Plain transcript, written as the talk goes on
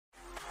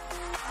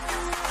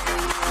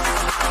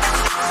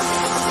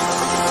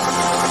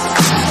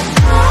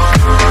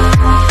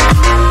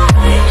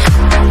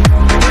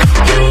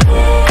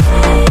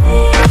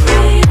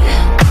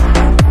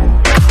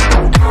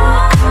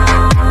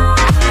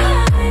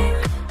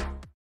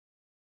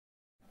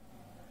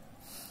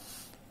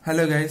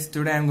Hello guys,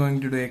 today I'm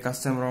going to do a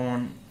custom ROM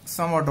on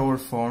somewhat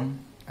old phone,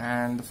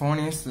 and the phone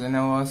is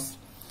Lenovo's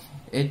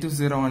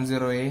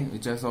A2010A,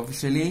 which is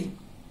officially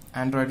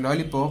Android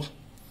lollipop,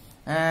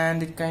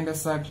 and it kinda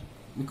sucked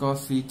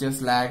because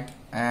features lagged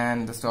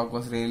and the stock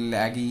was really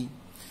laggy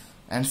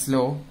and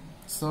slow.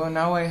 So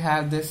now I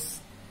have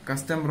this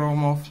custom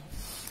ROM of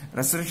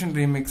Resurrection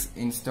Remix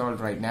installed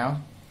right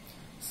now.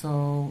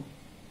 So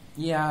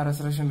yeah,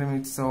 Resurrection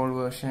Remix is the old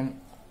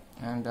version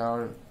and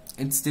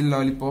it's still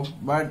lollipop,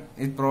 but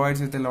it provides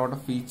with a lot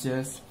of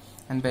features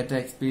and better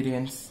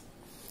experience,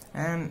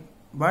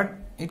 but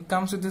it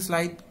comes with a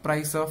slight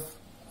price of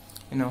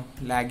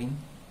lagging.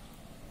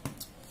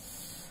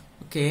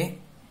 Okay,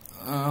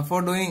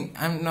 today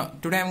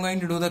I'm going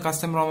to do the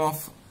custom ROM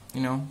of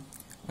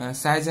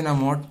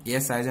cyanogenmod.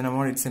 Yes,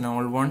 cyanogenmod, it's an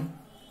old one.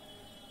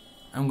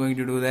 I'm going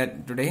to do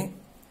that today,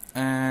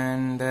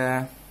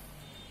 and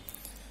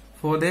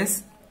for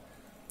this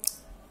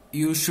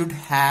you should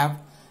have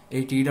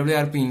a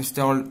TWRP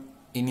installed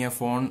in your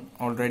phone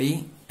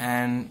already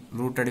and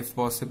rooted if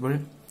possible.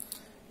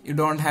 You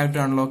don't have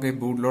to unlock a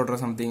bootloader or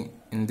something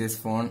in this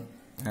phone,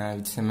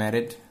 which is a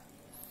merit.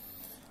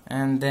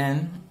 And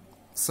then,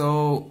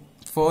 so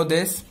for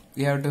this,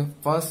 you have to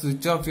first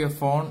switch off your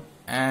phone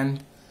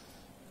and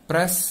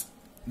press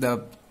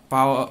the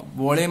power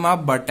volume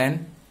up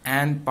button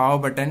and power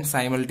button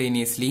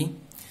simultaneously.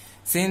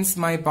 Since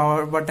my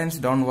power buttons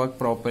don't work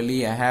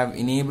properly, I have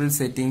enabled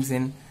settings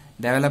in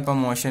developer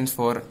options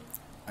for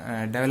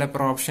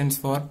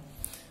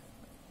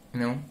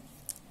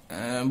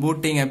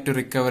booting up to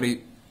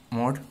recovery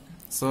mode.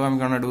 So I'm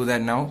gonna do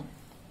that now.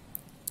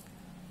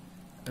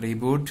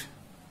 Reboot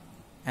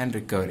and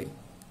recovery.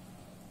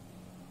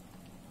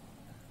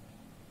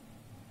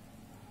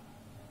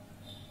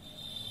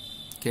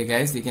 Okay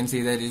guys, you can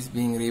see that it's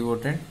being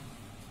rebooted.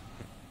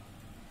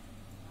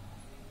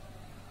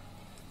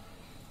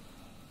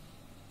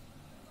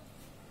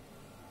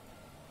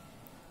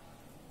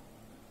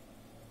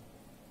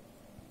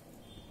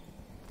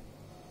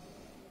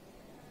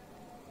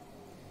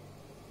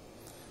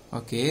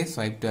 Okay,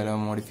 swipe to allow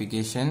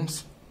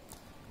modifications.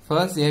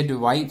 First you have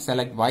to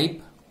select wipe.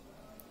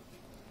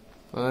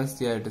 First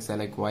you have to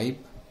select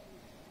wipe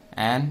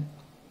and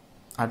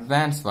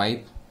advanced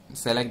wipe.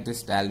 Select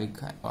this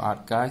Dalvik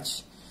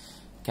archive,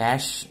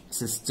 cache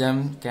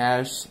system,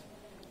 cache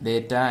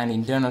data and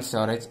internal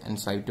storage, and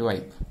swipe to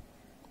wipe.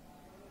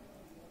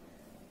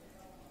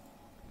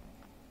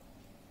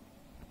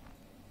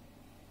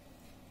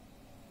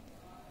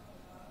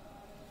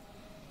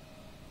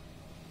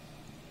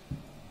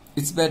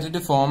 It's better to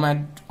format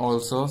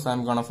also, so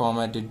I'm gonna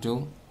format it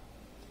too.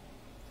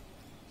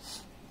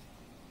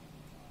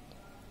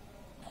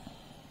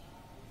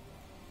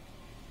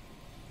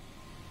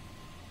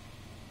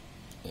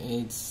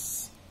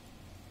 It's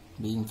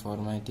being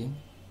formatting.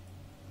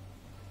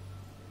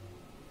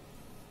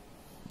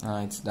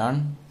 It's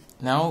done.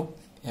 Now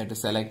you have to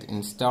select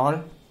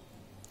install,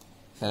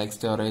 select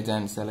storage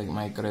and select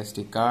micro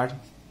SD card,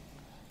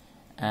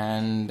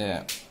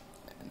 and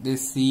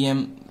this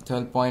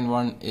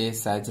CM12.1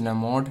 is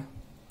cyanogenmod,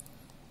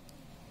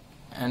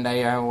 and I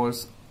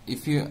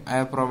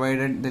have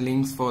provided the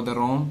links for the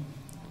ROM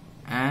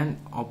and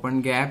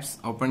open gaps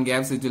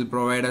which will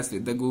provide us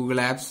with the Google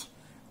apps.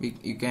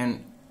 You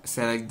can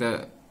select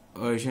the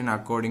version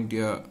according to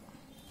your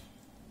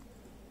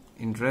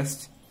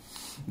interest.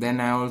 Then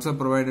I also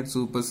provided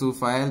supersu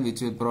file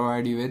which will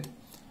provide you with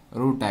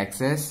root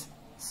access.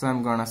 So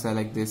I'm gonna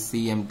select this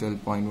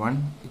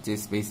CM12.1, which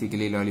is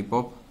basically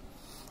lollipop,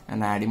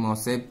 and add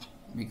zip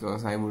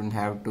because I wouldn't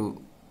have to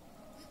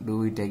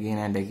do it again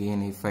and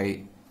again if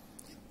I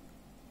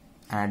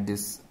add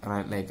this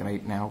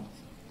right now.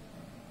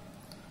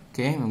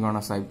 Okay, I'm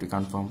gonna swipe to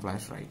confirm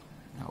flash right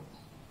now.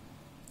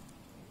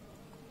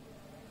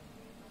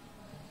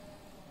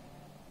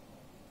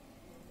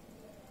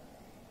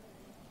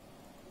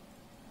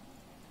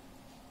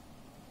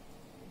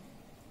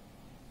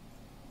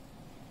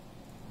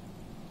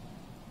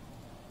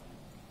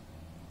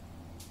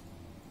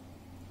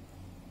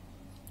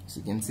 As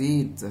you can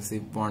see, it's a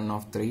zip 1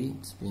 of 3.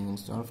 It's being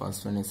installed.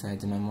 First one is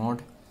cyanogenmod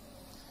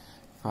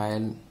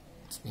file.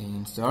 It's being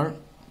installed.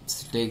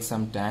 It takes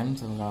some time,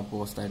 so I'm gonna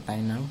post that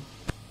time now.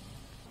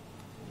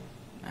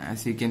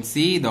 As you can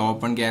see, the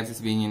OpenGAPS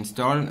is being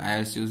installed.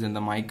 I was using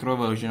the micro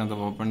version of the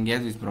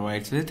OpenGAPS, which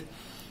provides with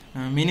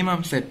a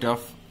minimum set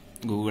of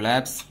Google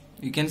apps.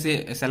 You can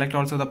select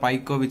also the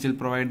Pico, which will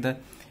provide the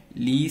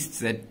least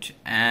set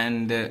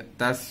and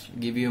thus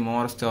give you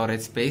more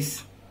storage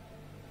space.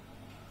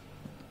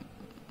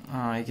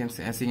 As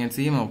you can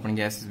see, my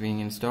OpenGAPS is being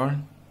installed.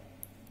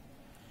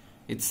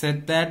 It's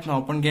said that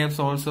OpenGAPS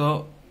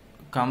also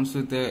comes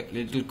with a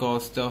little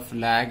cost of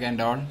lag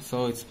and all,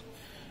 so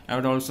I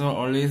would also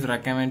always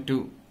recommend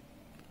to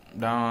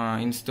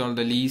install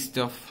the least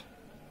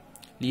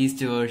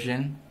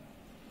version,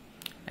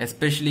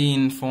 especially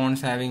in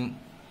phones having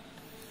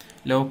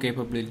low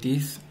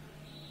capabilities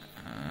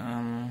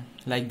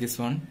like this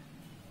one.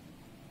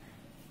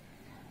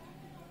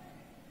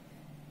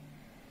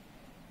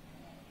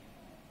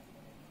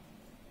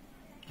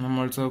 I'm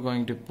also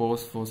going to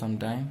pause for some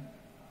time,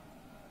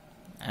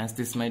 as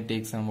this might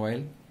take some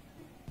while.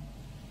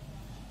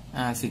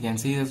 As you can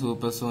see, the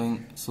Super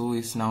Su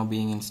is now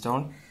being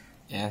installed.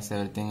 Yes,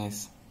 everything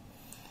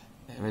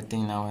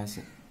now has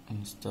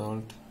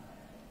installed.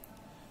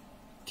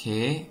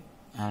 Okay,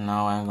 and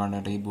now I'm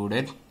gonna reboot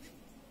it.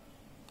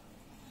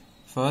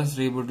 First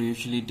reboot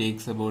usually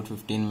takes about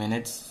 15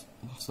 minutes,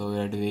 so we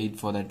have to wait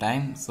for the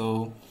time.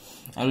 So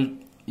I'll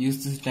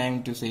use this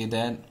time to say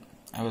that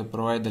I will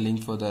provide the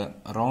link for the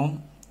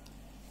ROM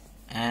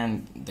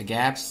and the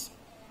gaps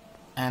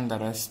and the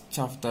rest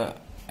of the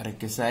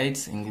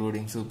requisites,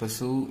 including Super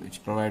Su,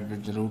 which provide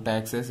with the root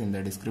access, in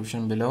the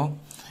description below.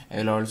 I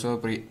will also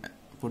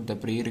put the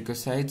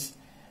prerequisites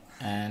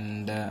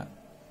and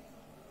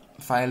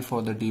file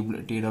for the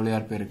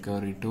TWRP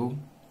recovery too.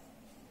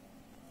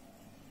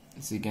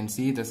 As you can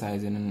see, the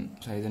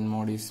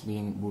cyanogenmod is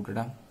being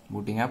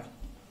booting up.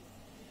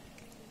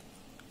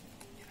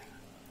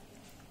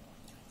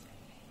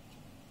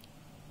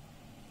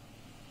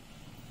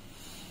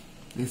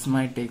 This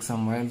might take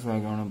some while, so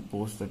I'm gonna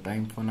post the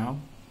time for now.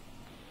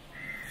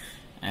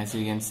 As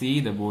you can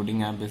see, the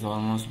booting up is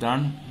almost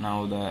done.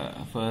 Now the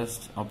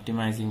first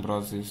optimizing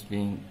process is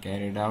being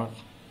carried out.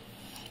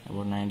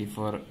 About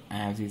 94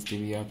 apps is to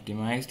be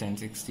optimized and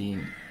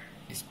 16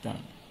 is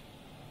done.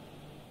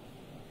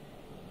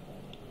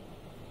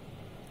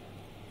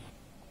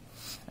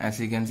 As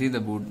you can see,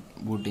 the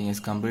booting is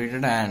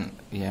completed, and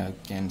you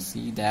can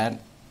see that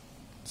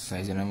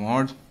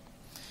cyanogenmod.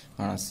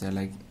 Gonna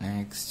select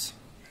next.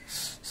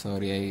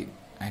 Sorry, I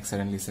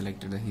accidentally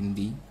selected the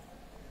Hindi.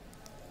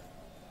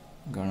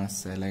 Gonna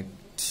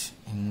select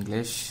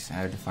English. I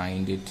have to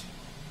find it.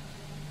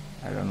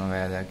 I don't know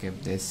where I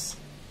kept this.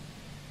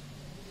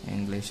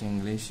 English,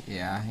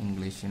 yeah,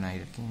 English,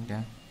 United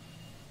Kingdom.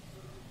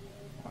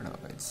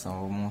 Whatever, it's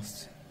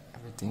almost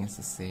everything is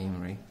the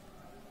same, right?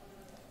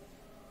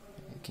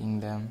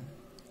 Kingdom.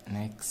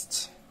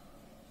 Next.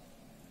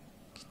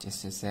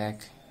 Just a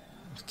sec.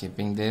 I'm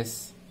skipping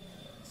this.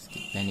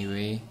 Skip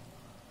anyway.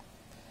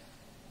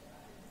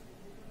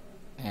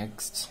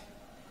 Next.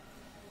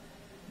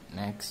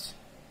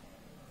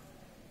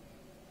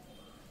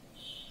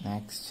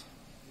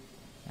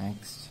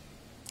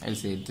 I'll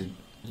say it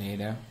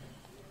later.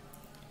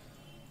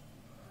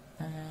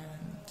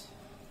 And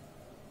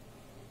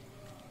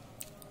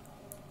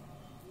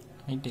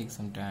it takes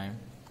some time.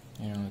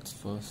 It's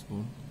first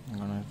boot. I'm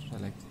gonna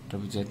select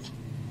Revisit.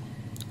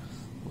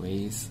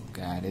 Ways,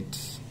 got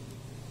it.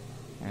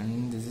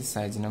 And this is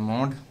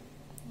cyanogenmod,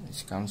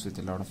 which comes with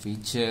a lot of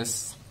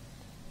features,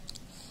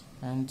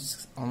 and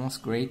it's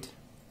almost great.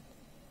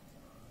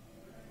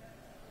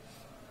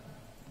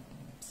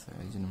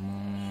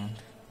 Cyanogenmod,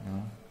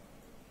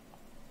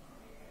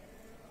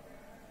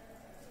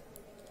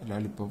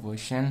 lollipop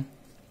version,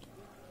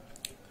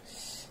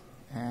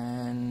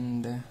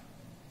 and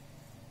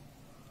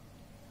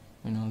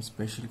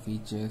special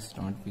features,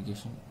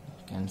 notification.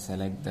 You can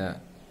select the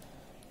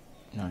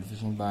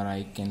notification bar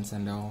icons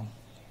and all.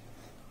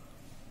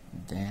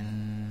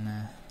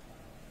 Then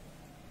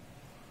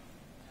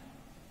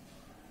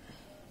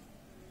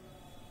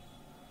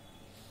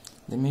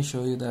let me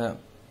show you the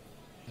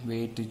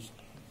way to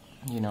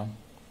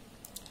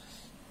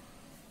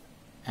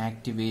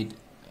activate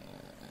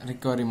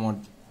recovery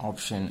mode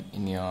option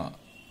in your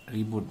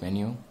reboot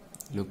menu.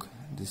 Look,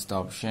 this is the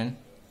option,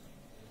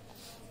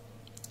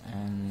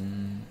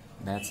 and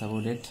that's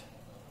about it.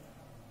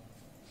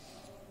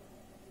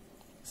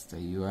 It's the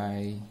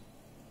UI.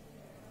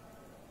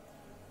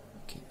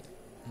 Okay,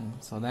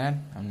 so that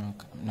I'm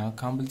now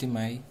completing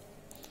my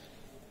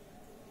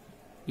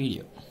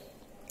video.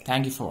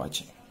 Thank you for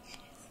watching.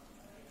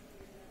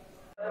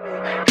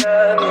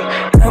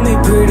 Tell me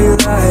pretty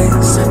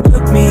lies,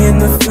 look me in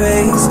the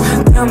face,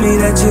 tell me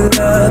that you